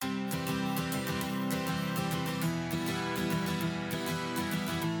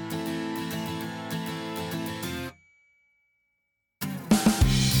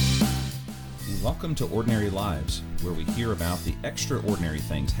Welcome to Ordinary Lives, where we hear about the extraordinary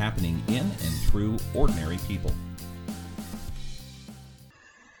things happening in and through ordinary people.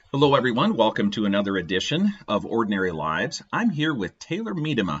 Hello, everyone. Welcome to another edition of Ordinary Lives. I'm here with Taylor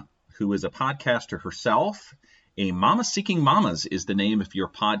Miedema, who is a podcaster herself. A Mama Seeking Mamas is the name of your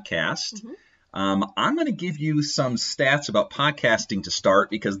podcast. I'm going to give you some stats about podcasting to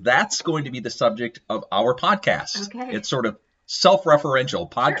start because that's going to be the subject of our podcast. Okay. It's sort of self-referential,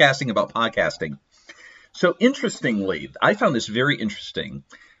 podcasting about podcasting. So interestingly, I found this very interesting.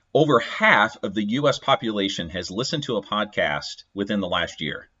 Over half of the U.S. population has listened to a podcast within the last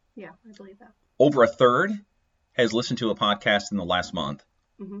year. Yeah, I believe that. Over a third has listened to a podcast in the last month.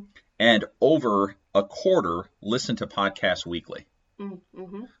 Mm-hmm. And over a quarter listen to podcasts weekly,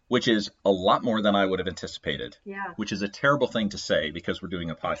 which is a lot more than I would have anticipated. Yeah. Which is a terrible thing to say because we're doing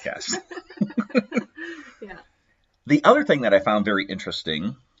a podcast. Yeah. The other thing that I found very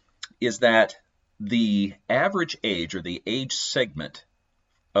interesting is that the average age or the age segment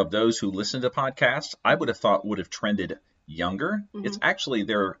of those who listen to podcasts, I would have thought would have trended younger. Mm-hmm. It's actually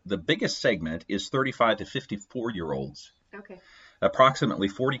the biggest segment is 35 to 54-year-olds. Okay. Approximately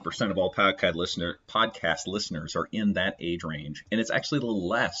 40% of all podcast listeners are in that age range, and it's actually a little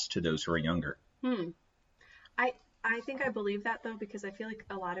less to those who are younger. I think I believe that, though, because I feel like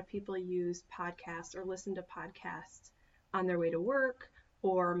a lot of people use podcasts or listen to podcasts on their way to work,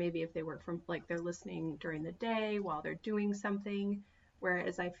 or maybe if they work from, like, they're listening during the day while they're doing something,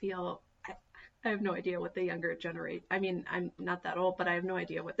 whereas I feel I have no idea what the younger generation, I mean, I'm not that old, but I have no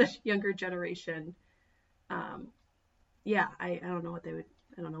idea what the younger generation, I don't know what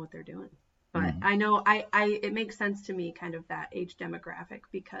I don't know what they're doing. But I know it makes sense to me, kind of that age demographic,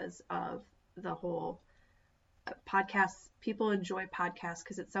 because of the whole podcasts. People enjoy podcasts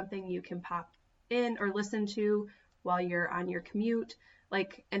because it's something you can pop in or listen to while you're on your commute.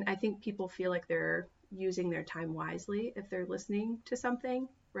 And I think people feel like they're using their time wisely if they're listening to something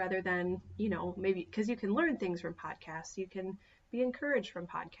rather than, maybe because you can learn things from podcasts. You can be encouraged from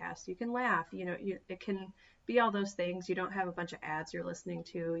podcasts. You can laugh. It can be all those things. You don't have a bunch of ads you're listening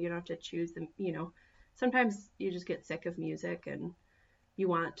to. You don't have to choose them. Sometimes you just get sick of music and you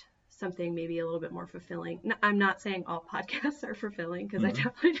want something maybe a little bit more fulfilling. I'm not saying all podcasts are fulfilling, because I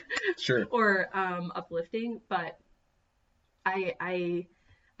definitely Sure. or uplifting, but I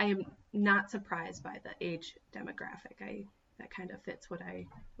am not surprised by the age demographic. That kind of fits what I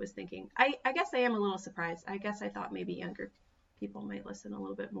was thinking. I guess I am a little surprised. I guess I thought maybe younger people might listen a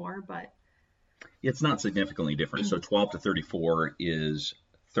little bit more, but it's not significantly different. So 12 to 34 is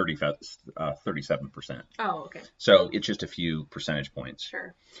 37%. Oh, okay. So it's just a few percentage points.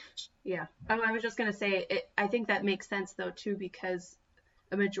 Sure. Yeah. I was just going to say, I think that makes sense, though, too, because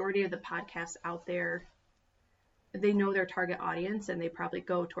a majority of the podcasts out there, they know their target audience, and they probably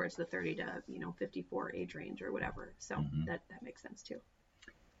go towards the 30 to 54 age range or whatever. So that makes sense, too.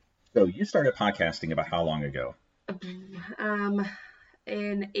 So you started podcasting about how long ago?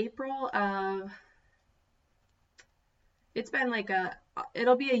 In April of... It's been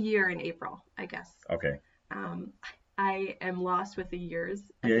it'll be a year in April, I guess. Okay. I am lost with the years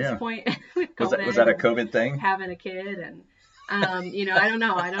at this point. Was that a COVID thing? Having a kid and, I don't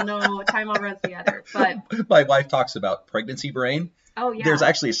know. Time all runs together, but. My wife talks about pregnancy brain. Oh, yeah. There's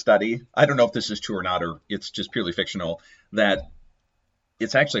actually a study, I don't know if this is true or not, or it's just purely fictional, that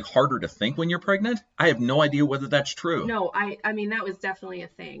it's actually harder to think when you're pregnant. I have no idea whether that's true. No, I mean, that was definitely a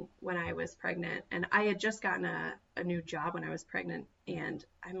thing when I was pregnant, and I had just gotten a new job when I was pregnant, and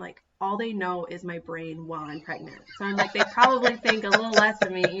I'm like, all they know is my brain while I'm pregnant. So I'm like, they probably think a little less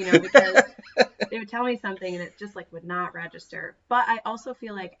of me, because they would tell me something and it just would not register. But I also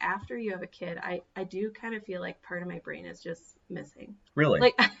feel like after you have a kid, I do kind of feel like part of my brain is just missing.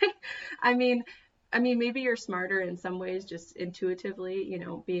 Really? I mean, maybe you're smarter in some ways, just intuitively,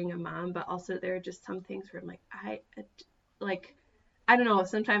 being a mom, but also there are just some things where I'm like, I don't know.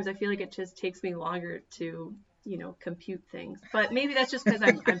 Sometimes I feel like it just takes me longer to, compute things, but maybe that's just because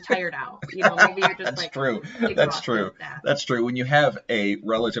I'm tired out. Maybe you're just That's true. That's true. When you have a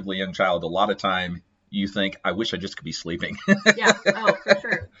relatively young child, a lot of time you think, I wish I just could be sleeping. Yeah. Oh, for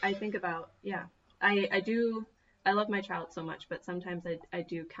sure. I think about, I do. I love my child so much, but sometimes I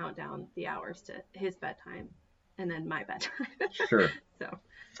do count down the hours to his bedtime and then my bedtime. Sure.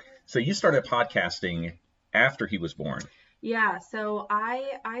 So you started podcasting after he was born. Yeah. So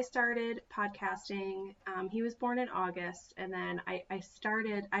I started podcasting. He was born in August, and then I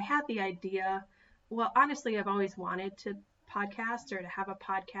had the idea. Well, honestly, I've always wanted to podcast or to have a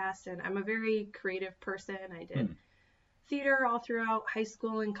podcast, and I'm a very creative person. I did theater all throughout high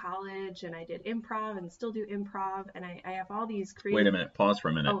school and college, and I did improv and still do improv, and I have all these creative... Wait a minute. Pause for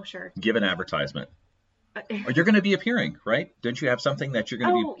a minute. Oh, sure. Give an advertisement. Or you're going to be appearing, right? Don't you have something that you're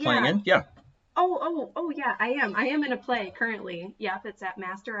going to be playing in? Yeah. Oh, yeah, I am. I am in a play currently. Yep, it's at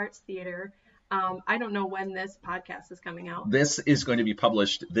Master Arts Theater. I don't know when this podcast is coming out. This is going to be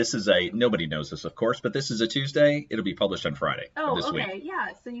published. Nobody knows this, of course, but this is a Tuesday. It'll be published on Friday of this week. Yeah.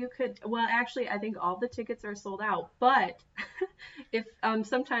 So you could, well, actually, I think all the tickets are sold out, but if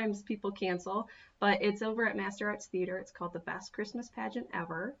sometimes people cancel, but it's over at Master Arts Theater. It's called The Best Christmas Pageant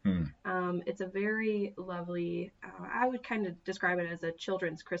Ever. It's a very lovely, I would kind of describe it as a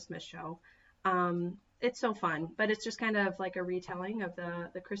children's Christmas show. It's so fun, but it's just kind of like a retelling of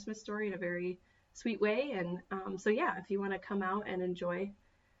the Christmas story in a very sweet way. And so yeah, if you want to come out and enjoy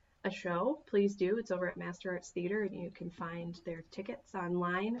a show, please do. It's over at Master Arts Theater, and you can find their tickets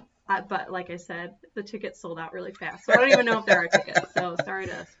online. But like I said, the tickets sold out really fast, so I don't even know if there are tickets. So sorry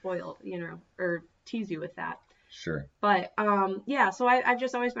to spoil, or tease you with that. Sure. But yeah, so I've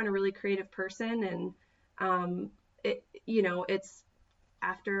just always been a really creative person, and it's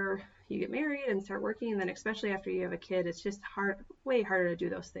after you get married and start working, and then especially after you have a kid, it's just way harder to do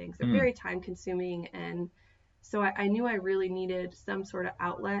those things. They're very time consuming. And so I knew I really needed some sort of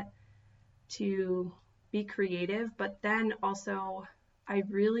outlet to be creative. But then also I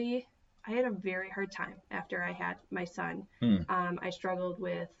had a very hard time after I had my son. I struggled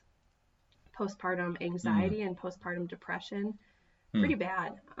with postpartum anxiety and postpartum depression pretty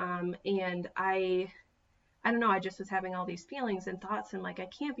bad. And I don't know, I just was having all these feelings and thoughts, and like, I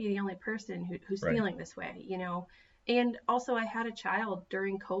can't be the only person who's right. feeling this way, and also I had a child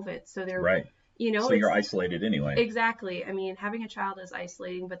during COVID. So right. So you're isolated anyway. Exactly. I mean, having a child is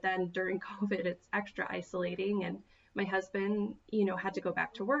isolating, but then during COVID, it's extra isolating. And my husband, had to go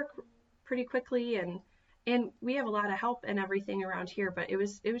back to work pretty quickly, and we have a lot of help and everything around here, but it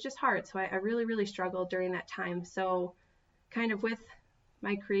was just hard. So I really, really struggled during that time. So kind of with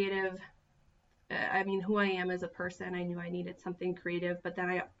my creative, who I am as a person, I knew I needed something creative, but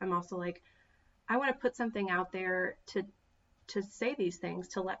then I'm also like, I want to put something out there to say these things,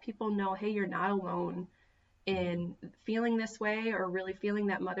 to let people know, hey, you're not alone in feeling this way, or really feeling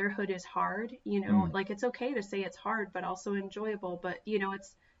that motherhood is hard, like, it's okay to say it's hard, but also enjoyable, but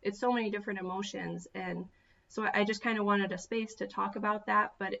it's so many different emotions. And so I just kind of wanted a space to talk about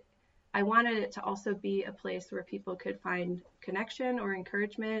that, but I wanted it to also be a place where people could find connection or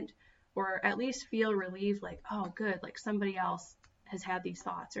encouragement, or at least feel relieved, like, oh, good, like somebody else has had these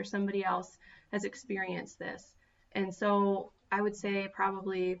thoughts, or somebody else has experienced this. And so I would say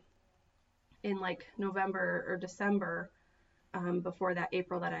probably in like November or December, before that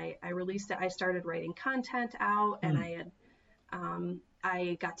April that I released it, I started writing content out, and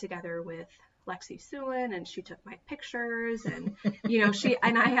I got together with Lexi Sewin, and she took my pictures, and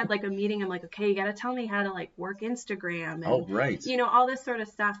I had like a meeting. I'm like, okay, you got to tell me how to like work Instagram, and right. All this sort of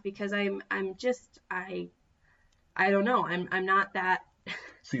stuff, because I'm just I don't know, I'm not that.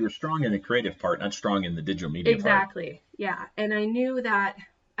 So you were strong in the creative part, not strong in the digital media Exactly. part. Yeah. And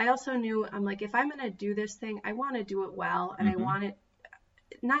I also knew, I'm like, if I'm going to do this thing, I want to do it well, and I want it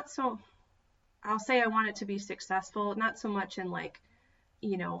I'll say I want it to be successful, not so much in like,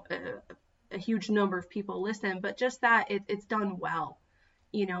 a huge number of people listen, but just that it's done well,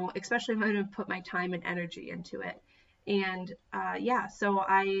 especially if I'm going to put my time and energy into it. And so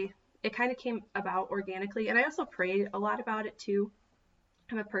it kind of came about organically, and I also prayed a lot about it too.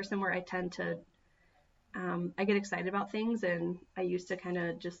 I'm a person where I tend to, I get excited about things, and I used to kind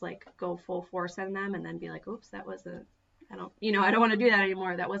of just like go full force on them, and then be like, oops, that wasn't, I don't want to do that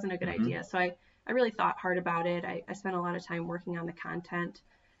anymore. That wasn't a good idea. So I really thought hard about it. I spent a lot of time working on the content.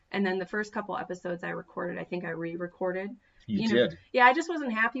 And then the first couple episodes I recorded, I think I re-recorded. You did? Yeah, I just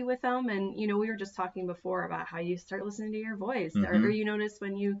wasn't happy with them. And, we were just talking before about how you start listening to your voice, or you notice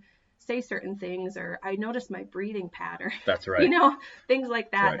when you say certain things, or I noticed my breathing pattern. That's right. Things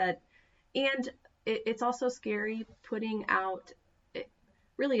like that. Right. And it's also scary putting out,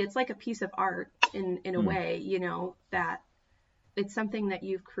 really, it's like a piece of art in a way, that it's something that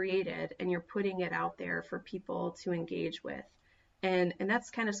you've created, and you're putting it out there for people to engage with. And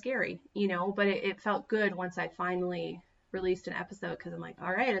that's kind of scary, but it felt good once I finally released an episode, because I'm like,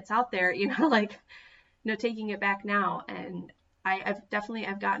 all right, it's out there, taking it back now. And I've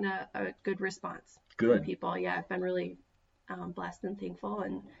gotten a good response from people. Yeah, I've been really blessed and thankful,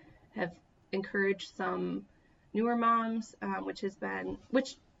 and have encouraged some newer moms,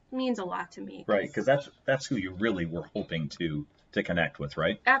 which means a lot to me. Right, because that's who you really were hoping to connect with,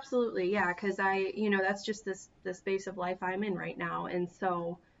 right? Absolutely, yeah, because that's just the space of life I'm in right now, and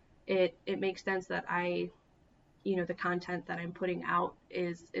so it makes sense that I the content that I'm putting out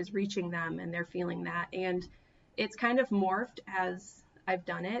is reaching them and they're feeling that. And it's kind of morphed as I've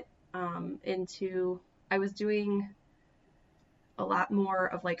done it into, I was doing a lot more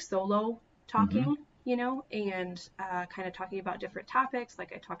of like solo talking, and kind of talking about different topics.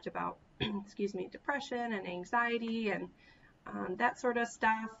 Like I talked about, excuse me, depression and anxiety and that sort of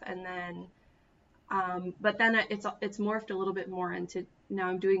stuff. And then, but then it's morphed a little bit more into, now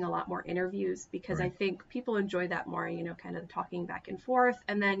I'm doing a lot more interviews because Right. I think people enjoy that more, kind of talking back and forth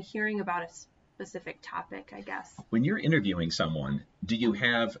and then hearing about a specific topic, I guess. When you're interviewing someone, do you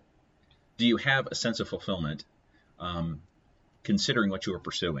have a sense of fulfillment, considering what you were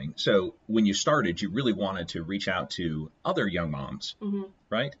pursuing? So when you started, you really wanted to reach out to other young moms, Mm-hmm.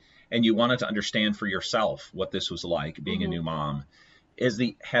 right? And you wanted to understand for yourself what this was like being a new mom.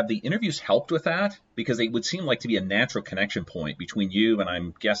 Have the interviews helped with that? Because it would seem like to be a natural connection point between you and,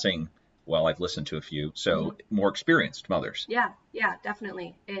 I'm guessing, well, I've listened to a few, so more experienced mothers. Yeah,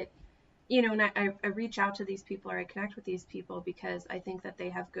 definitely. It, and I reach out to these people or I connect with these people because I think that they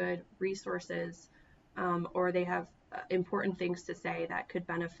have good resources, or they have important things to say that could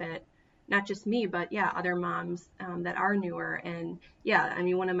benefit not just me, but other moms that are newer. And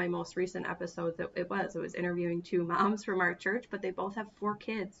one of my most recent episodes, it was interviewing 2 moms from our church, but they both have 4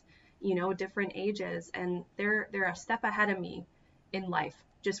 kids, different ages, and they're a step ahead of me in life,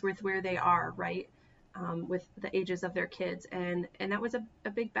 just with where they are, right? With the ages of their kids. And that was a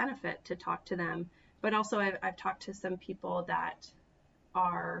big benefit to talk to them. But also I've talked to some people that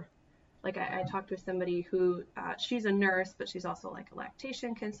are, like I talked with somebody who, she's a nurse, but she's also like a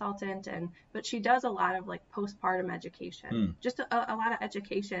lactation consultant, but she does a lot of like postpartum education, just a lot of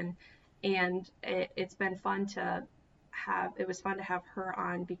education. And it's been fun to have her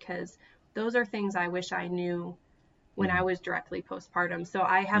on because those are things I wish I knew when I was directly postpartum. So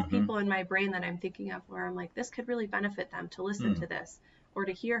I have people in my brain that I'm thinking of where I'm like, this could really benefit them to listen to this or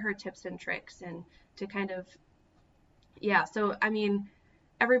to hear her tips and tricks and to kind of, so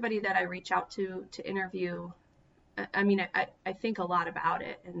everybody that I reach out to interview, I think a lot about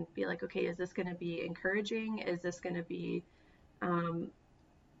it and be like, okay, is this going to be encouraging? Is this going to be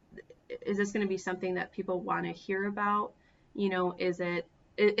something that people want to hear about? Is it,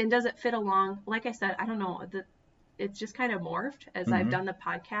 and does it fit along? Like I said, I don't know, it's just kind of morphed as I've done the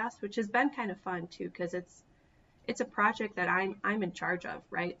podcast, which has been kind of fun too, because it's a project that I'm in charge of,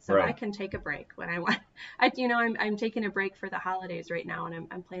 right? So I can take a break when I want. I'm taking a break for the holidays right now, and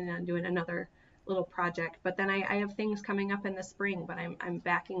I'm planning on doing another little project. But then I have things coming up in the spring, but I'm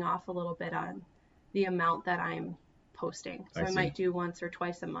backing off a little bit on the amount that I'm posting. So I might do once or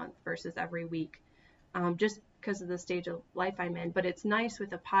twice a month versus every week, just because of the stage of life I'm in. But it's nice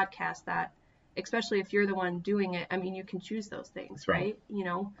with a podcast that, especially if you're the one doing it, you can choose those things, right?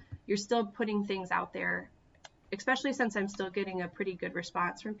 You're still putting things out there. Especially since I'm still getting a pretty good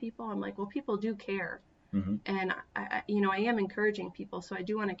response from people, I'm like, well, people do care. And I am encouraging people, so I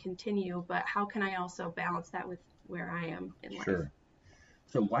do want to continue, but how can I also balance that with where I am in life? Sure.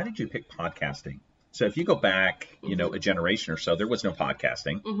 So why did you pick podcasting? So if you go back, a generation or so, there was no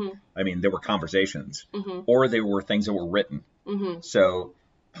podcasting. There were conversations, or there were things that were written. So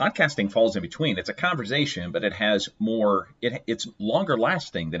podcasting falls in between. It's a conversation, but it has more, it's longer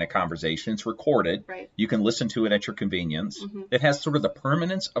lasting than a conversation. It's recorded. Right. You can listen to it at your convenience. It has sort of the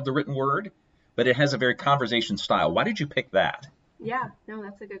permanence of the written word, but it has a very conversation style. Why did you pick that? Yeah, no,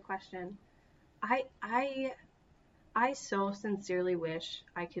 that's a good question. I so sincerely wish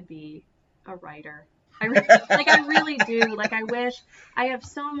I could be a writer. I really do. Like, I wish, I have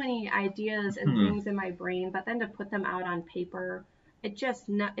so many ideas and things in my brain, but then to put them out on paper,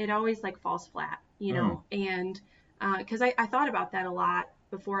 it always like falls flat, and because I thought about that a lot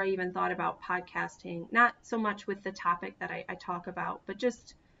before I even thought about podcasting, not so much with the topic that I talk about, but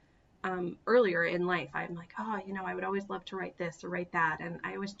just earlier in life. I'm like, I would always love to write this or write that, and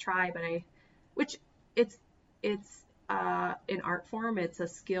I always try, but it's an art form. It's a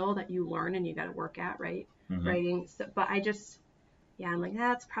skill that you learn and you got to work at, right? Writing. So, but I'm like,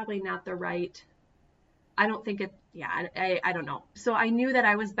 that's probably not the right. I don't think it, I don't know. So I knew that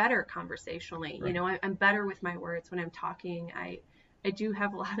I was better conversationally. Right. I'm better with my words when I'm talking. I do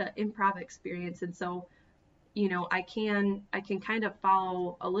have a lot of improv experience. And so, I can kind of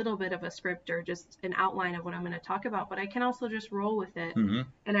follow a little bit of a script or just an outline of what I'm going to talk about, but I can also just roll with it.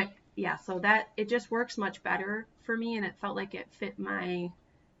 And so that it just works much better for me. And it felt like it fit my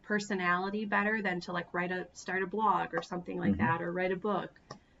personality better than to like start a blog or something like that, or write a book.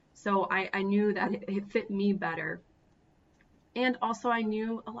 So I knew that it fit me better. And also I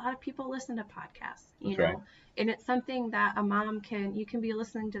knew a lot of people listen to podcasts, you know, and it's something that a mom you can be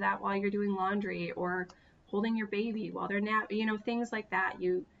listening to that while you're doing laundry or holding your baby while they're things like that.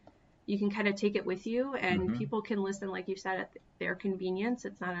 You can kind of take it with you, and people can listen, like you said, at their convenience.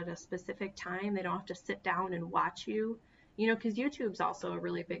 It's not at a specific time. They don't have to sit down and watch you, because YouTube's also a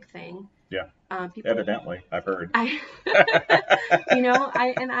really big thing. Yeah. Evidently, I've heard. I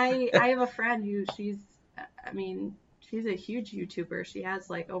have a friend who she's a huge YouTuber. She has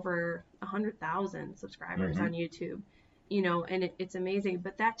like over 100,000 subscribers on YouTube, and it's amazing.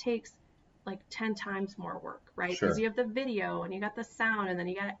 But that takes like 10 times more work, right? Because you have the video and you got the sound, and then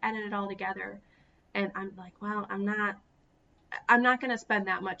you got to edit it all together. And I'm like, well, I'm not going to spend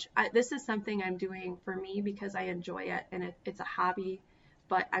that much. This is something I'm doing for me because I enjoy it, and it's a hobby,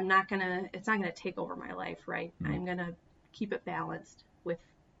 but it's not going to take over my life, right? I'm going to keep it balanced with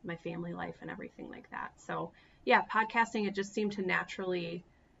my family life and everything like that. So yeah, podcasting, it just seemed to naturally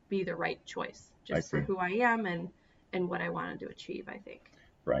be the right choice just for who I am and what I wanted to achieve, I think.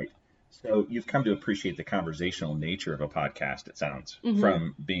 Right. So you've come to appreciate the conversational nature of a podcast, it sounds,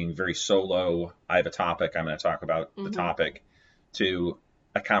 from being very solo, I have a topic, I'm going to talk about the topic, to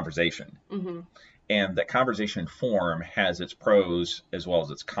a conversation. And that conversation form has its pros as well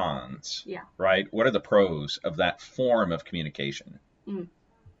as its cons. Yeah. Right? What are the pros of that form of communication?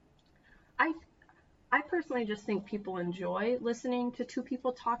 I personally just think people enjoy listening to two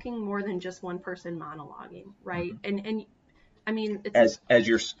people talking more than just one person monologuing, right? And I mean, it's as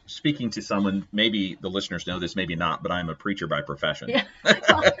you're speaking to someone, maybe the listeners know this, maybe not, but I'm a preacher by profession. Yeah.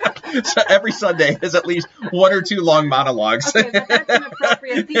 So every Sunday is at least one or two long monologues. Okay, but that's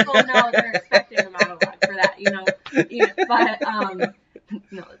inappropriate. People know they're expecting a monologue for that, But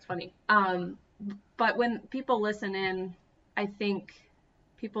no, it's funny. But when people listen in, I think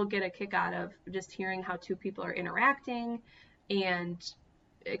people get a kick out of just hearing how two people are interacting, and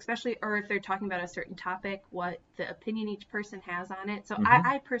especially, or if they're talking about a certain topic, what the opinion each person has on it. So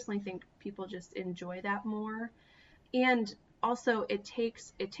I personally think people just enjoy that more. And also it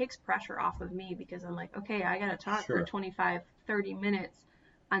takes pressure off of me, because I'm like, okay, I got to talk for 25, 30 minutes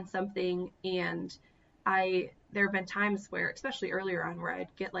on something. And there have been times where, especially earlier on, where I'd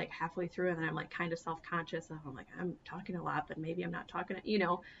get like halfway through and then I'm like kind of self-conscious. And I'm like, I'm talking a lot, but maybe I'm not talking,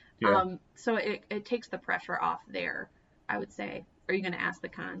 so it takes the pressure off there, I would say. Are you going to ask the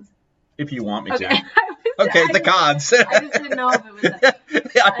cons? If you want me to. Okay, the cons. I just didn't know if it was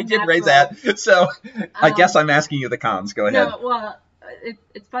I did raise that. So I guess I'm asking you the cons. Go ahead. No, well,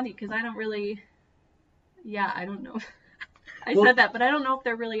 it's funny because I don't really, I don't know. I said that, but I don't know if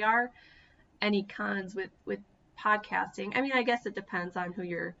there really are any cons with podcasting. I mean, I guess it depends on who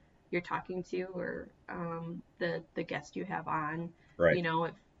you're talking to, or the guest you have on. Right.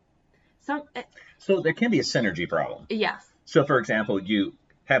 So there can be a synergy problem. Yes. So, for example, you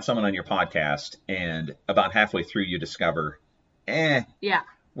have someone on your podcast, and about halfway through you discover,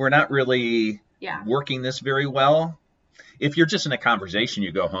 we're not really working this very well. If you're just in a conversation,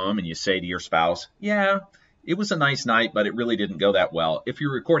 you go home and you say to your spouse, it was a nice night, but it really didn't go that well. If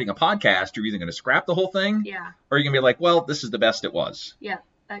you're recording a podcast, you're either going to scrap the whole thing, or you're going to be like, well, this is the best it was. Yeah,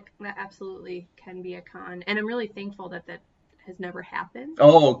 that absolutely can be a con. And I'm really thankful that has never happened.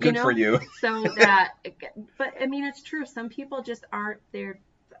 Oh, good for you. So but I mean, it's true. Some people just aren't, they're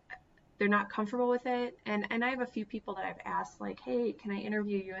not comfortable with it. And I have a few people that I've asked, like, hey, can I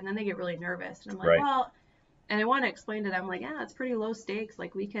interview you? And then they get really nervous. And I'm like, well, and I want to explain to them, like, it's pretty low stakes.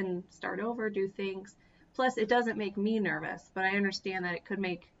 Like, we can start over, do things. Plus, it doesn't make me nervous, but I understand that it could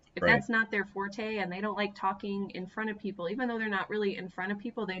make, if that's not their forte and they don't like talking in front of people, even though they're not really in front of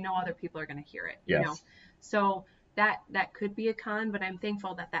people, they know other people are going to hear it, So that could be a con, but I'm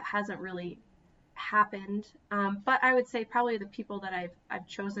thankful that hasn't really happened. But I would say probably the people that I've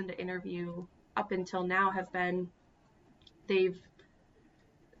chosen to interview up until now have been, they've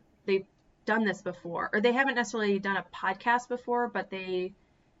done this before, or they haven't necessarily done a podcast before, but they,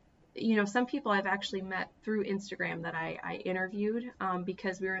 some people I've actually met through Instagram that I interviewed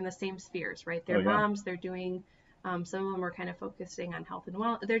because we were in the same spheres, right? They're moms, they're doing, some of them are kind of focusing on health and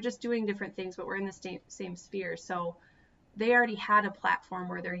wellness. They're just doing different things, but we're in the same sphere. So they already had a platform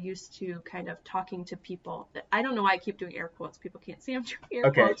where they're used to kind of talking to people. I don't know why I keep doing air quotes. People can't see them doing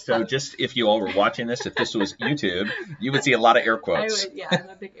air quotes. Okay, so just if you all were watching this, if this was YouTube, you would see a lot of air quotes. I would, I'm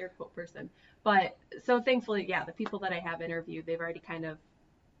a big air quote person. But so thankfully, the people that I have interviewed, they've already kind of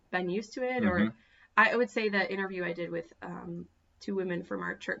been used to it. Or I would say the interview I did with two women from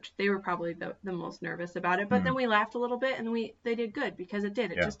our church, they were probably the most nervous about it. But then we laughed a little bit, and they did good, because it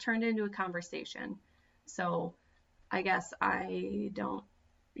just turned into a conversation. So I guess I don't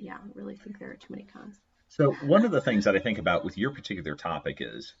really think there are too many cons. So one of the things that I think about with your particular topic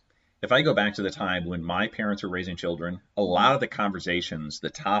is, if I go back to the time when my parents were raising children, a lot of the conversations, the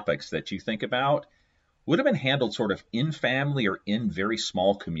topics that you think about would have been handled sort of in family or in very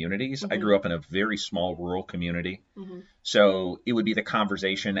small communities. I grew up in a very small rural community. So it would be the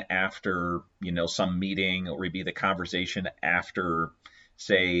conversation after, some meeting, or it'd be the conversation after,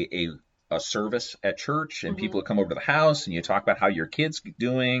 say, a service at church, and people would come over to the house and you talk about how your kid's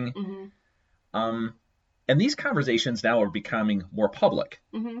doing. And these conversations now are becoming more public,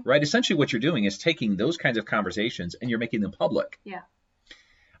 right? Essentially what you're doing is taking those kinds of conversations and you're making them public. Yeah.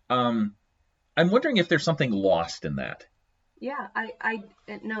 I'm wondering if there's something lost in that. Yeah,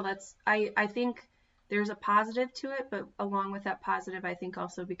 I think there's a positive to it, but along with that positive, I think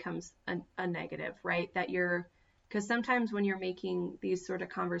also becomes a negative, right? Because sometimes when you're making these sort of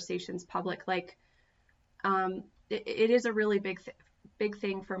conversations public, like, it is a really big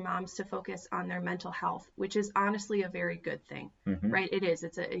thing for moms to focus on their mental health, which is honestly a very good thing, right? It is.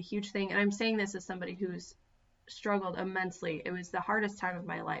 It's a huge thing. And I'm saying this as somebody who's struggled immensely. It was the hardest time of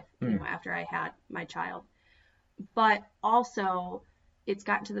my life, after I had my child. But also, it's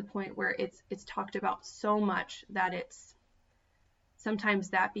gotten to the point where it's talked about so much that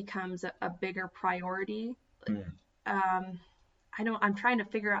sometimes that becomes a bigger priority. I'm trying to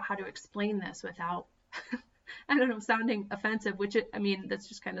figure out how to explain this without, I don't know, sounding offensive, that's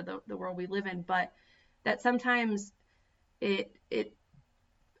just kind of the world we live in, but that sometimes it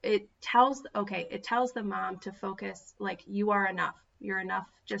tells the mom to focus, like, you are enough. You're enough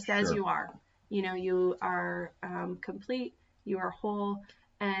just as you are. You are complete, you are whole.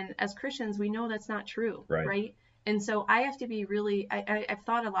 And as Christians, we know that's not true, right? And so I have to be really, I've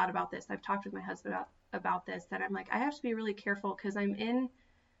thought a lot about this. I've talked with my husband about this, that I'm like, I have to be really careful, because I'm in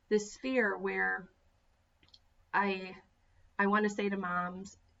this sphere where I want to say to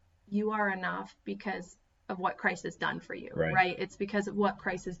moms, you are enough because of what Christ has done for you, right? It's because of what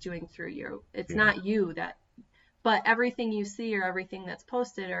Christ is doing through you. It's not you but everything you see, or everything that's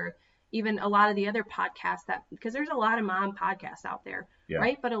posted, or even a lot of the other podcasts because there's a lot of mom podcasts out there,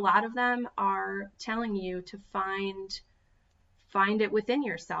 right? But a lot of them are telling you to find it within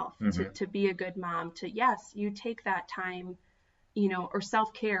yourself, to be a good mom, yes, you take that time, or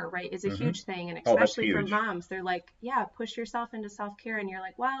self-care, right, is a huge thing. And especially for moms, they're like, yeah, push yourself into self-care. And you're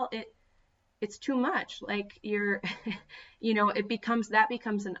like, well, it's too much. Like, you're, it becomes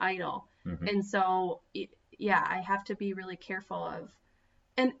an idol. And so, I have to be really careful of,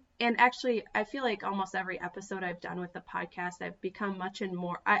 and actually, I feel like almost every episode I've done with the podcast, I've become much and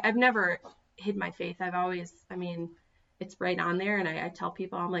more, I've never hid my faith. I've always, it's right on there. And I tell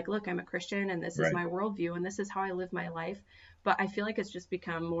people, I'm like, look, I'm a Christian, and this is my worldview, and this is how I live my life. But I feel like it's just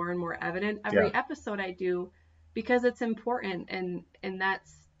become more and more evident every episode I do, because it's important. And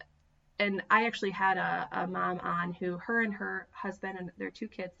I actually had a mom on who, her and her husband and their 2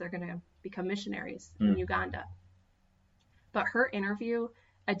 kids, they're going to become missionaries in Uganda. But her interview,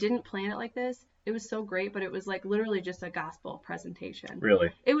 I didn't plan it like this. It was so great, but it was like literally just a gospel presentation.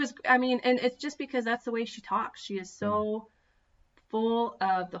 Really? It was, and it's just because that's the way she talks. She is so full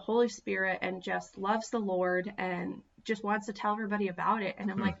of the Holy Spirit and just loves the Lord and just wants to tell everybody about it.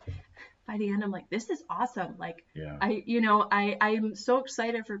 And I'm like, by the end, I'm like, this is awesome. Like, I'm so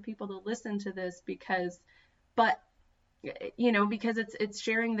excited for people to listen to this because it's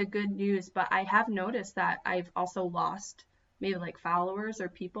sharing the good news. But I have noticed that I've also lost maybe like followers or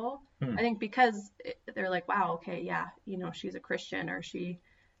people. I think because they're like, wow, okay, yeah, she's a Christian, or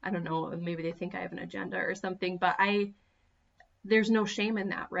I don't know, maybe they think I have an agenda or something, but there's no shame in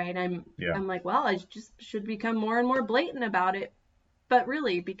that, right? I'm like, well, I just should become more and more blatant about it. But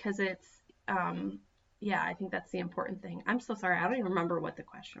really, because it's, I think that's the important thing. I'm so sorry. I don't even remember what the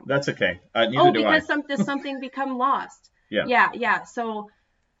question was. That's okay. Neither do I. Because something become lost. Yeah. So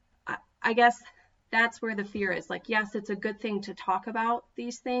I guess that's where the fear is. Like, yes, it's a good thing to talk about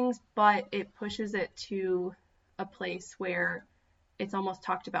these things, but it pushes it to a place where it's almost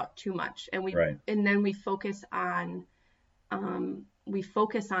talked about too much. And and then we focus on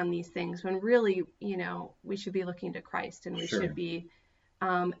these things when really, we should be looking to Christ, and we should be,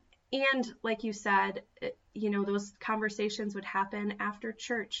 and like you said, those conversations would happen after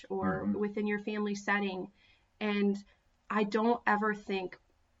church or within your family setting. And I don't ever think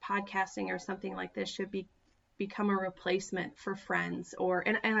podcasting or something like this should become a replacement for friends,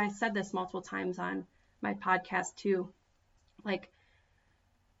 and I said this multiple times on my podcast too. Like,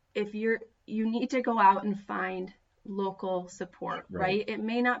 if you need to go out and find local support, right? It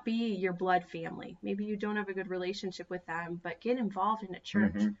may not be your blood family. Maybe you don't have a good relationship with them, but get involved in a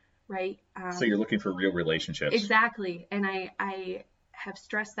church, right? So you're looking for real relationships. Exactly. And I have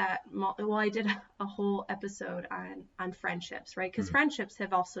stressed that. Well, I did a whole episode on friendships, right? Because friendships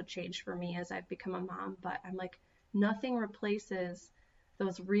have also changed for me as I've become a mom, but I'm like, nothing replaces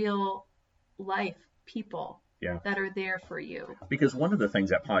those real life people Yeah. that are there for you. Because one of the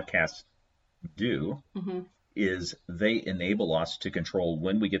things that podcasts do Mm-hmm. is they enable us to control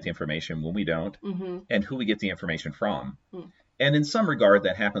when we get the information, when we don't, Mm-hmm. and who we get the information from. Mm-hmm. And in some regard,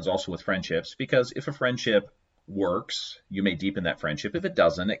 that happens also with friendships, because if a friendship works, you may deepen that friendship. If it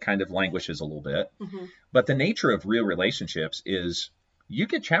doesn't, it kind of languishes a little bit. Mm-hmm. But the nature of real relationships is you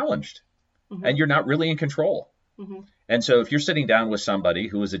get challenged Mm-hmm. and you're not really in control. Mm-hmm. And so if you're sitting down with somebody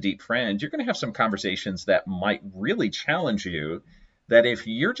who is a deep friend, you're going to have some conversations that might really challenge you, that if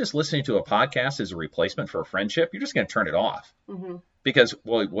you're just listening to a podcast as a replacement for a friendship, you're just going to turn it off. Mm-hmm. Because,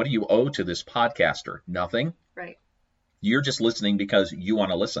 well, what do you owe to this podcaster? Nothing. Right. You're just listening because you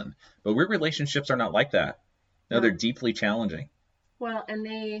want to listen. But real relationships are not like that. No, they're deeply challenging. Well, and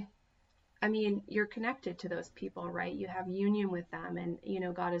you're connected to those people, right? You have union with them, and,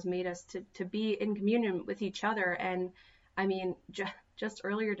 God has made us to be in communion with each other. And just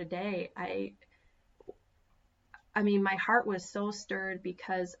earlier today, my heart was so stirred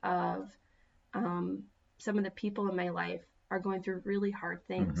because of some of the people in my life are going through really hard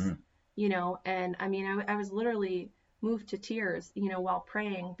things, Mm-hmm. And I was literally moved to tears, while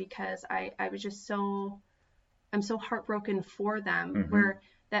praying, because I'm so heartbroken for them, Mm-hmm. where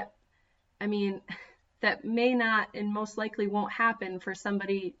that may not and most likely won't happen for some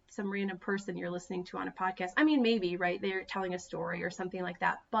random person you're listening to on a podcast. Maybe, right? They're telling a story or something like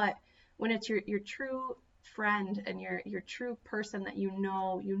that. But when it's your true friend and your true person that you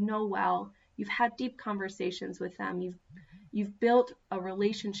know well, you've had deep conversations with them, you've built a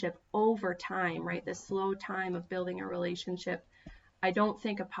relationship over time, right? The slow time of building a relationship. I don't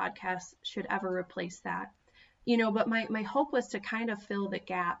think a podcast should ever replace that. But my hope was to kind of fill the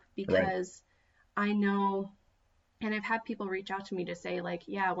gap, because I know, and I've had people reach out to me to say, like,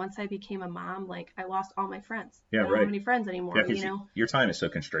 yeah, once I became a mom, like, I lost all my friends. Yeah, I don't have any friends anymore, Your time is so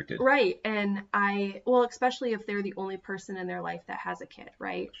constricted. Right. And especially if they're the only person in their life that has a kid,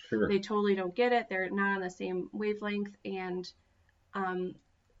 right? Sure. They totally don't get it. They're not on the same wavelength. And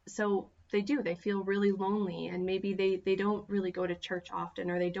so they feel really lonely, and maybe they don't really go to church often,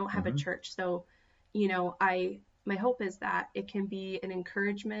 or they don't have a church. So, my hope is that it can be an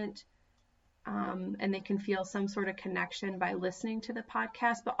encouragement, and they can feel some sort of connection by listening to the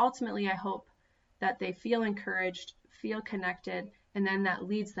podcast. But ultimately, I hope that they feel encouraged, feel connected, and then that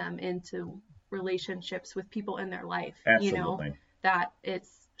leads them into relationships with people in their life. Absolutely. That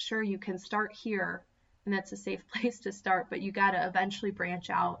it's sure you can start here, and that's a safe place to start, but you got to eventually branch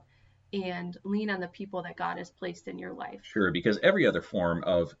out and lean on the people that God has placed in your life. Sure, because every other form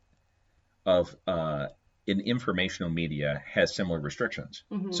of in informational media has similar restrictions.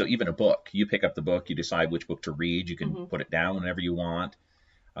 Mm-hmm. So even a book, you pick up the book, you decide which book to read, you can put it down whenever you want.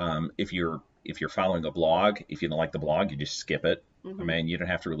 If you're following a blog, if you don't like the blog, you just skip it. You don't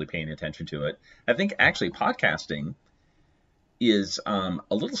have to really pay any attention to it. I think actually podcasting is a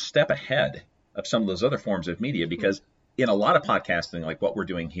little step ahead of some of those other forms of media, because in a lot of podcasting, like what we're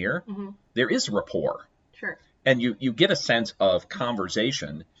doing here, there is rapport. Sure. And you get a sense of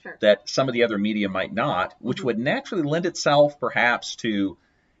conversation Sure. that some of the other media might not, which would naturally lend itself perhaps to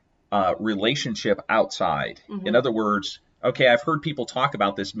relationship outside. In other words, okay, I've heard people talk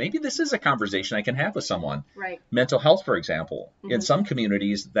about this. Maybe this is a conversation I can have with someone. Right. Mental health, for example. In some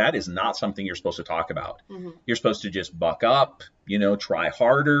communities, that is not something you're supposed to talk about. You're supposed to just buck up, try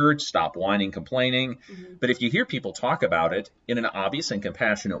harder, stop whining, complaining. But if you hear people talk about it in an obvious and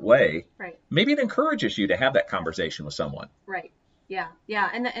compassionate way, right, maybe it encourages you to have that conversation with someone. Right. Yeah. Yeah.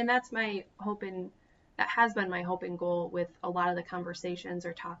 And that's my hope, and that has been my hope and goal with a lot of the conversations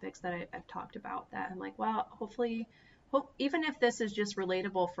or topics that I've talked about, that I'm like, well, hopefully, even if this is just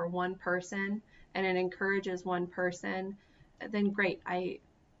relatable for one person and it encourages one person, then great.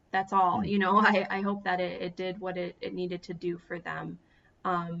 That's all, I hope that it did what it needed to do for them.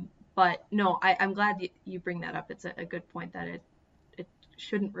 But no, I'm glad you bring that up. It's a good point, that it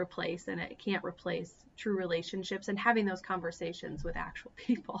shouldn't replace, and it can't replace true relationships and having those conversations with actual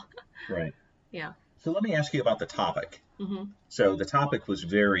people. Right. Yeah. So let me ask you about the topic. So the topic was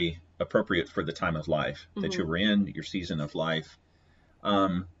very appropriate for the time of life that you were in, your season of life.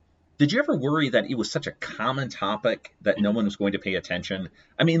 Did you ever worry that it was such a common topic that no one was going to pay attention?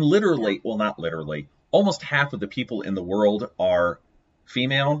 Literally, well, not literally, almost half of the people in the world are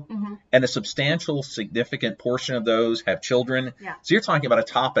female, and a substantial, significant portion of those have children. Yeah. So you're talking about a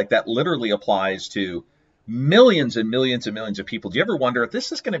topic that literally applies to millions and millions and millions of people. Do you ever wonder if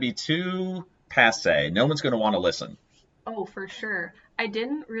this is going to be too passe? No one's going to want to listen. Oh, for sure. I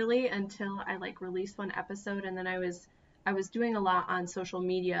didn't really until I released one episode, and then I was doing a lot on social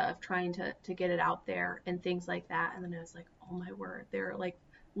media of trying to get it out there and things like that. And then I was like, oh my word, they're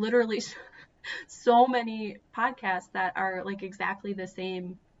literally so many podcasts that are like exactly the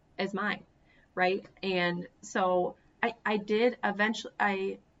same as mine, right? And so I did eventually,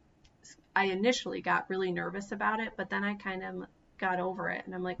 I initially got really nervous about it, but then I kind of got over it.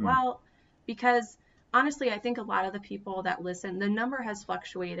 And I'm like, well, because honestly, I think a lot of the people that listen, the number has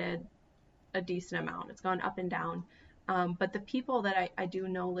fluctuated a decent amount. It's gone up and down. But the people that I do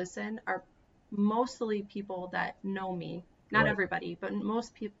know listen are mostly people that know me. Not everybody, but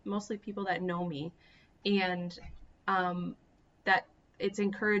mostly people that know me, and that it's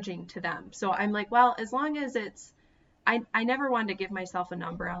encouraging to them. So I'm like, well, as long as it's, I never wanted to give myself a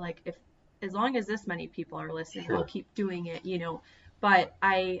number. I like, if as long as this many people are listening, I'll keep doing it, you know. But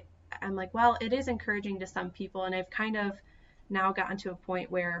I'm like, well, it is encouraging to some people, and I've kind of now gotten to a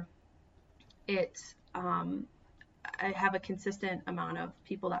point where it's I have a consistent amount of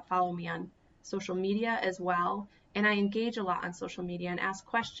people that follow me on social media as well, and I engage a lot on social media and ask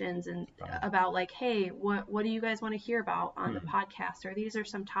questions and about like, hey, what do you guys want to hear about on the podcast, or these are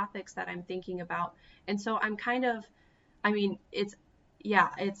some topics that I'm thinking about. And so I'm kind of, I mean, it's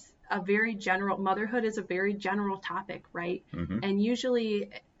a very general, motherhood is a very general topic, right? And usually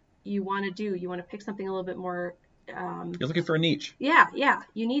you want to pick something a little bit more you're looking for a niche. Yeah,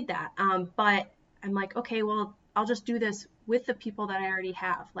 you need that. But I'm like, okay, well, I'll just do this with the people that I already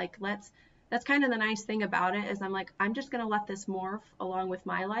have. Like, that's kind of the nice thing about it, is I'm like, I'm just going to let this morph along with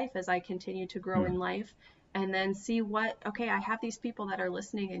my life as I continue to grow in life, and then see okay, I have these people that are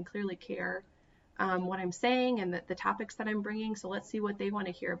listening and clearly care what I'm saying and the topics that I'm bringing. So let's see what they want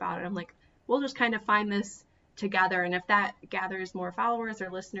to hear about it. I'm like, we'll just kind of find this together. And if that gathers more followers or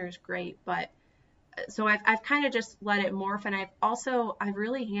listeners, great. But so I've kind of just let it morph, and I've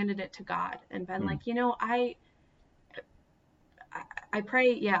really handed it to God and been like, you know, I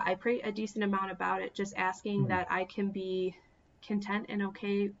pray a decent amount about it, just asking that I can be content and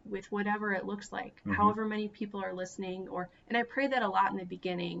okay with whatever it looks like, however many people are listening, and I pray that a lot in the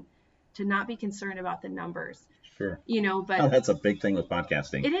beginning, to not be concerned about the numbers. Sure. You know, but that's a big thing with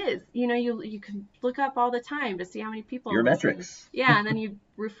podcasting. It is. You know, you can look up all the time to see how many people your are listening. Metrics. Yeah, and then you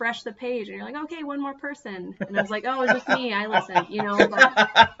refresh the page and you're like, okay, one more person. And I was like, oh, it's just me. I listened, you know.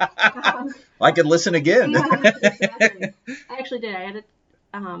 But, I could listen again. Yeah, exactly. I actually did. I had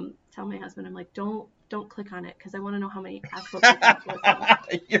to tell my husband, I'm like, don't click on it, because I want to know how many actual people have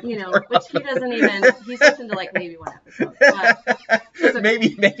listened. You know, which he doesn't even, he's listened to like maybe one episode. But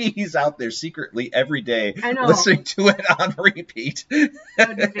maybe he's out there secretly every day listening to it on repeat. That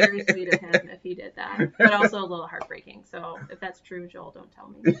would be very sweet of him if he did that, but also a little heartbreaking. So if that's true, Joel, don't tell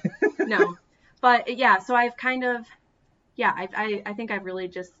me. No, but yeah, so I've kind of, I think I've really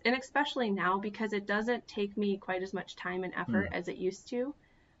just, and especially now, because it doesn't take me quite as much time and effort as it used to,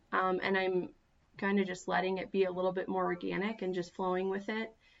 and I'm kind of just letting it be a little bit more organic and just flowing with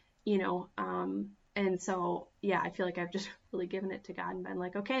it, you know. And so, I feel like I've just really given it to God and been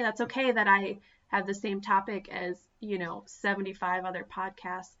like, okay, that's okay that I have the same topic as, you know, 75 other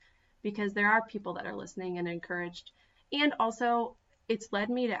podcasts, because there are people that are listening and encouraged. And also, it's led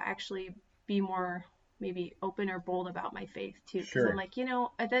me to actually be more maybe open or bold about my faith too. Because I'm like, you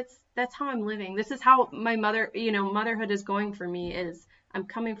know, that's how I'm living. This is how my motherhood is going for me, is I'm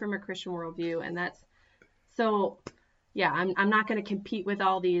coming from a Christian worldview, and that's so. Yeah, I'm not going to compete with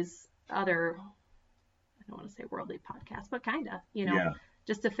all these other, I don't want to say worldly podcasts, but kind of, you know,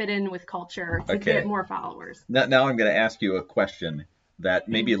 just to fit in with culture, to get more followers. Now I'm going to ask you a question that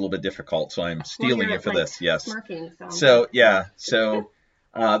may be a little bit difficult, so I'm stealing you for this. Yes. Smirking, so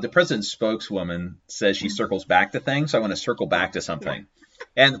the president's spokeswoman says she circles back to things. So I want to circle back to something.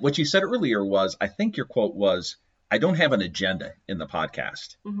 Yeah. And what you said earlier was, I think your quote was, I don't have an agenda in the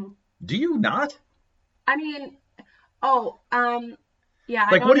podcast. Do you not? I mean, yeah.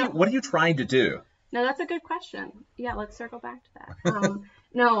 Like, what are you trying to do? No, that's a good question. Yeah, let's circle back to that.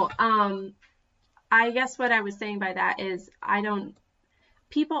 I guess what I was saying by that is,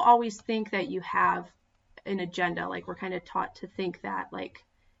 people always think that you have an agenda. Like, we're kind of taught to think that, like,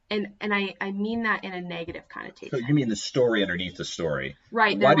 and I mean that in a negative connotation. So you mean the story underneath the story.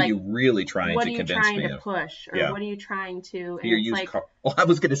 Right. What are you really trying to convince me of? What are you trying to push? Or what are you trying to... Well, I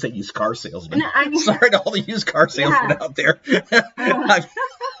was going to say used car salesman. No, I mean, sorry to all the used car salesmen out there.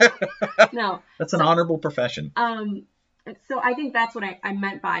 No. That's an honorable profession. So I think that's what I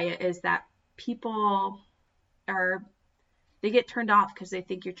meant by it, is that people they get turned off because they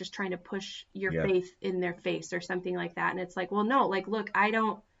think you're just trying to push your faith in their face or something like that. And it's like, well, no, like, look, I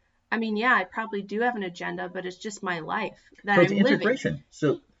probably do have an agenda, but it's just my life that I'm living. Integration.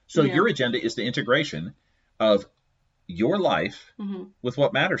 So your agenda is the integration of your life with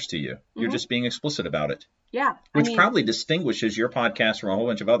what matters to you. You're just being explicit about it. Yeah. Which probably distinguishes your podcast from a whole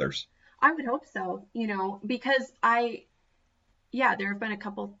bunch of others. I would hope so, because there have been a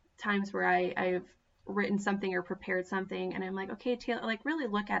couple times where I've written something or prepared something and I'm like, okay, Taylor, like really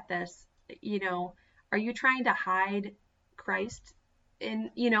look at this, are you trying to hide Christ in,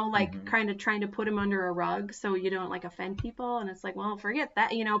 like trying to put him under a rug so you don't like offend people? And it's like, well, forget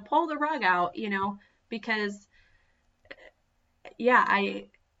that, pull the rug out, because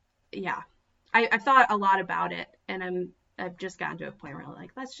I've thought a lot about it, and I've just gotten to a point where I'm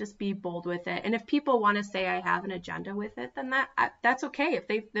like, let's just be bold with it. And if people want to say I have an agenda with it, then that's okay.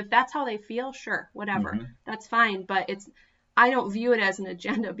 If that's how they feel, sure, whatever, that's fine. But I don't view it as an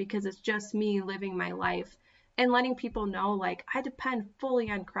agenda because it's just me living my life and letting people know, like, I depend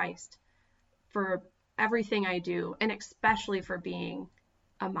fully on Christ for everything I do, and especially for being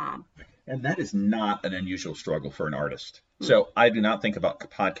a mom. And that is not an unusual struggle for an artist. So I do not think about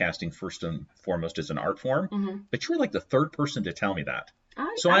podcasting first and foremost as an art form, but you're like the third person to tell me that.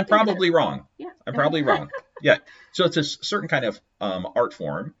 I'm probably wrong. Yeah. I'm probably wrong. Yeah. So it's a certain kind of art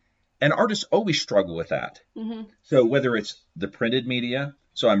form, and artists always struggle with that. So whether it's the printed media,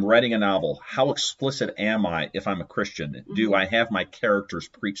 so I'm writing a novel, how explicit am I if I'm a Christian? Do I have my characters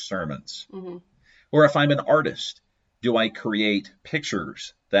preach sermons? Or if I'm an artist, do I create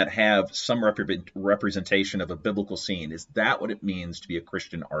pictures that have some representation of a biblical scene? Is that what it means to be a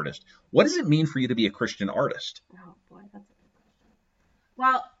Christian artist? What does it mean for you to be a Christian artist? Oh, boy, that's a good question.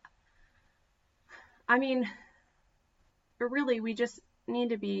 Well, I mean, really, we just need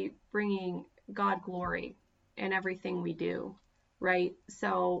to be bringing God glory in everything we do, right?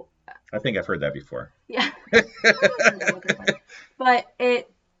 So I think I've heard that before. Yeah. But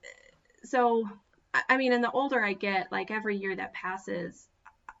I mean, and the older I get, like every year that passes,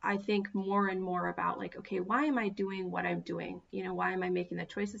 I think more and more about like, okay, why am I doing what I'm doing? Why am I making the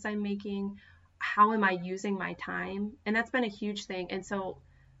choices I'm making? How am I using my time? And that's been a huge thing. And so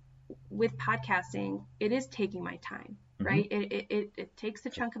with podcasting, it is taking my time, right? It takes a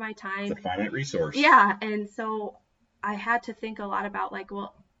chunk of my time. It's a finite resource. Yeah. And so I had to think a lot about like,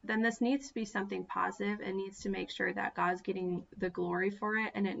 well, then this needs to be something positive and needs to make sure that God's getting the glory for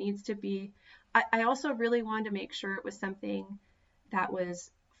it. And it needs to be, I also really wanted to make sure it was something that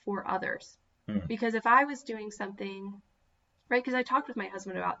was for others. Because if I was doing something, right, because I talked with my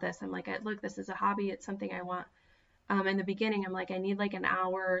husband about this. I'm like, look, this is a hobby. It's something I want. In the beginning, I'm like, I need like an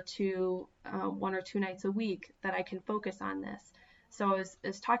hour to 1 or 2 nights a week that I can focus on this. So I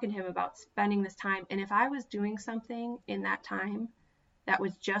was talking to him about spending this time. And if I was doing something in that time that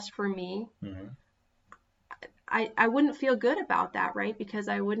was just for me, I wouldn't feel good about that, right? Because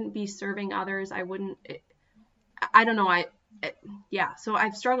I wouldn't be serving others. I don't know. So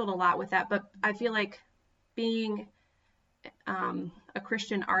I've struggled a lot with that, but I feel like being a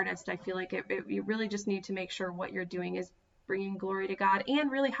Christian artist, I feel like you really just need to make sure what you're doing is bringing glory to God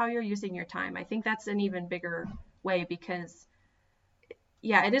and really how you're using your time. I think that's an even bigger way because,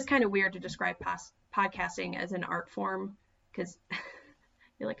 it is kind of weird to describe podcasting as an art form because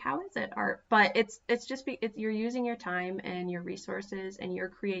you're like, how is it art? But it's just you're using your time and your resources and your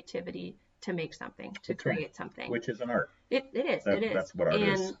creativity to make something, to create something. Which is an art. It is. That's what art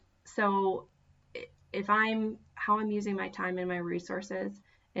is. And so how I'm using my time and my resources,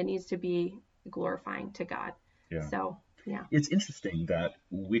 it needs to be glorifying to God. Yeah. So, yeah. It's interesting that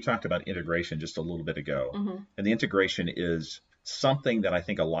we talked about integration just a little bit ago. And the integration is something that I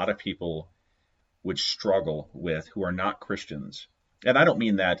think a lot of people would struggle with who are not Christians. And I don't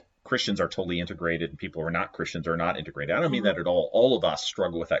mean that Christians are totally integrated and people who are not Christians are not integrated. I don't mean that at all. All of us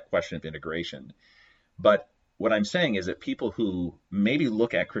struggle with that question of integration. But what I'm saying is that people who maybe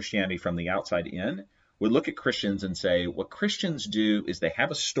look at Christianity from the outside in would look at Christians and say, what Christians do is they have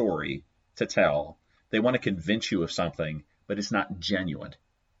a story to tell. They want to convince you of something, but it's not genuine.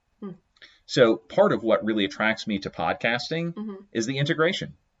 So part of what really attracts me to podcasting is the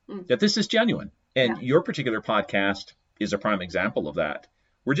integration, that this is genuine. And your particular podcast is a prime example of that.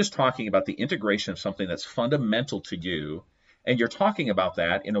 We're just talking about the integration of something that's fundamental to you, and you're talking about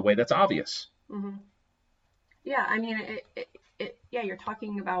that in a way that's obvious. Yeah, I mean, you're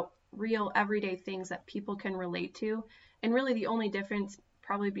talking about real everyday things that people can relate to. And really the only difference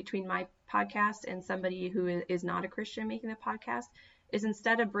probably between my podcast and somebody who is not a Christian making the podcast is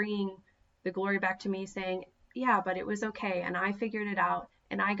instead of bringing the glory back to me saying, yeah, but it was okay. And I figured it out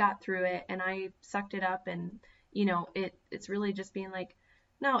and I got through it and I sucked it up. And, it's really just being like,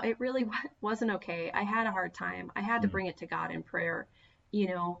 no, it really wasn't okay. I had a hard time. I had to bring it to God in prayer,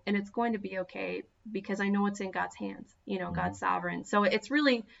 and it's going to be okay because I know it's in God's hands, God's sovereign. So it's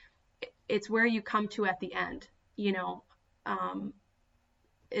where you come to at the end,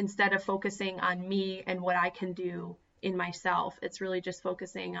 instead of focusing on me and what I can do in myself. It's really just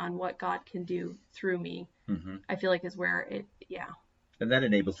focusing on what God can do through me. I feel like is where it, And that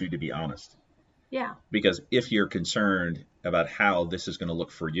enables you to be honest. Yeah. Because if you're concerned about how this is going to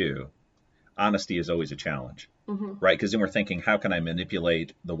look for you, honesty is always a challenge, right? Because then we're thinking, how can I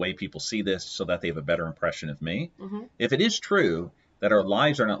manipulate the way people see this so that they have a better impression of me? If it is true that our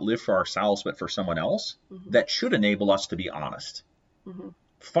lives are not lived for ourselves but for someone else, that should enable us to be honest.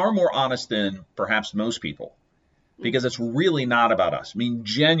 Far more honest than perhaps most people. Because it's really not about us. I mean,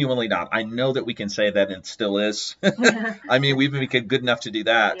 genuinely not. I know that we can say that, and it still is. I mean, we've become good enough to do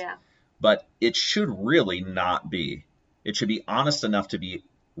that. Yeah. But it should really not be. It should be honest enough to be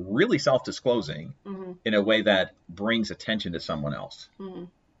really self-disclosing in a way that brings attention to someone else.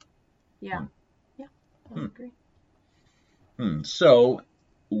 Yeah. Yeah, I agree. So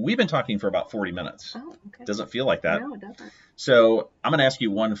we've been talking for about 40 minutes. Oh, okay. Doesn't feel like that. No, it doesn't. So I'm going to ask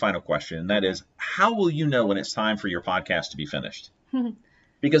you one final question, and that is, how will you know when it's time for your podcast to be finished?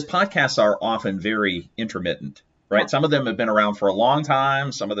 Because podcasts are often very intermittent, right? Some of them have been around for a long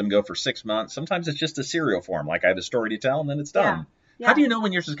time. Some of them go for 6 months. Sometimes it's just a serial form, like I have a story to tell, and then it's done. Yeah. How do you know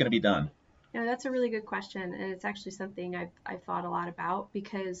when yours is going to be done? That's a really good question, and it's actually something I've thought a lot about,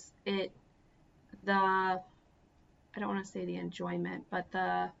 because I don't want to say the enjoyment, but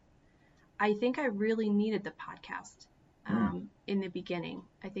I think I really needed the podcast in the beginning.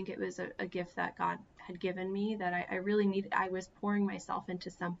 I think it was a gift that God had given me that I really needed. I was pouring myself into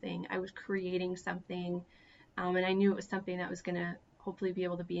something. I was creating something, and I knew it was something that was going to hopefully be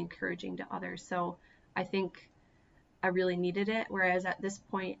able to be encouraging to others. So I think I really needed it, whereas at this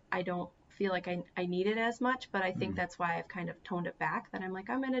point, I don't feel like I need it as much, but I think that's why I've kind of toned it back, that I'm like,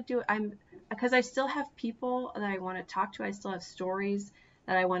 I'm going to do it. Because I still have people that I want to talk to. I still have stories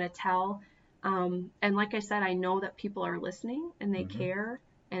that I want to tell. And like I said, I know that people are listening and they care,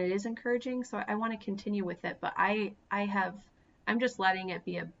 and it is encouraging. So I want to continue with it, but I'm just letting it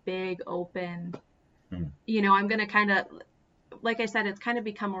be a big open, I'm going to kind of, like I said, it's kind of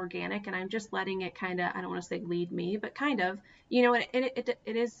become organic, and I'm just letting it kind of, I don't want to say lead me, but kind of, it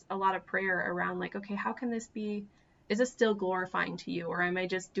is a lot of prayer around, like, okay, how can this be, is this still glorifying to you, or am I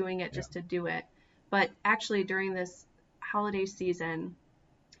just doing it just to do it? But actually during this holiday season,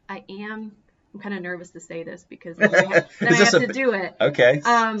 I'm kind of nervous to say this, because then I have to do it. Okay.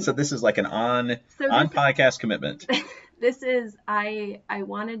 So this is like an on podcast commitment. This is, I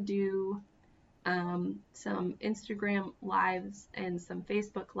want to do some Instagram lives and some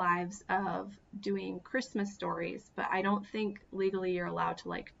Facebook lives of doing Christmas stories, but I don't think legally you're allowed to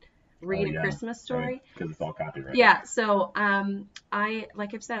read a Christmas story, because it's all copyrighted. Yeah. So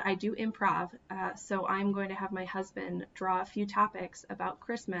like I've said, I do improv. So I'm going to have my husband draw a few topics about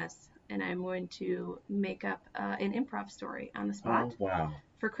Christmas, and I'm going to make up an improv story on the spot. Oh, wow.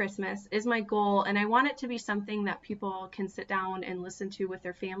 For Christmas is my goal, and I want it to be something that people can sit down and listen to with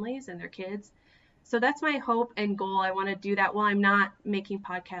their families and their kids. So that's my hope and goal. I want to do that while I'm not making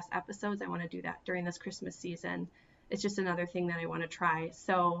podcast episodes. I want to do that during this Christmas season. It's just another thing that I want to try.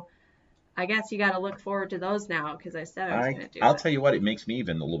 So I guess you got to look forward to those now, because I said I was going to do it. I'll tell you what, it makes me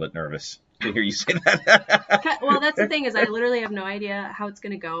even a little bit nervous to hear you say that. Well, that's the thing, is I literally have no idea how it's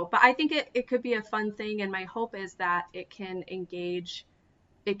going to go. But I think it could be a fun thing, and my hope is that it can engage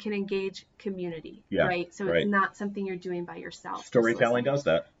community, right? So it's not something you're doing by yourself. Storytelling does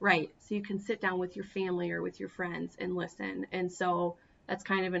that. Right. So you can sit down with your family or with your friends and listen. And so that's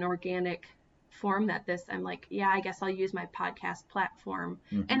kind of an organic form that I'm like, I guess I'll use my podcast platform,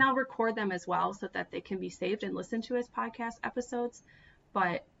 and I'll record them as well so that they can be saved and listened to as podcast episodes.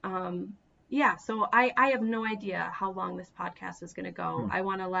 But so I have no idea how long this podcast is going to go. I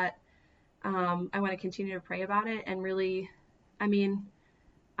want to continue to pray about it, and really, I'm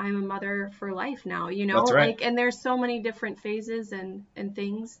a mother for life now, That's right. and there's so many different phases and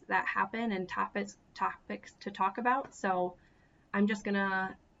things that happen, and topics to talk about. So I'm just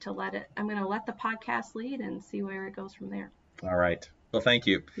I'm going to let the podcast lead and see where it goes from there. All right. Well, thank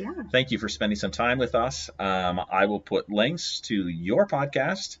you. Yeah. Thank you for spending some time with us. I will put links to your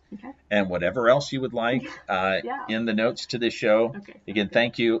podcast and whatever else you would like in the notes to this show. Okay. Again,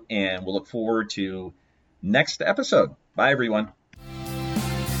 thank you, and we'll look forward to next episode. Bye, everyone.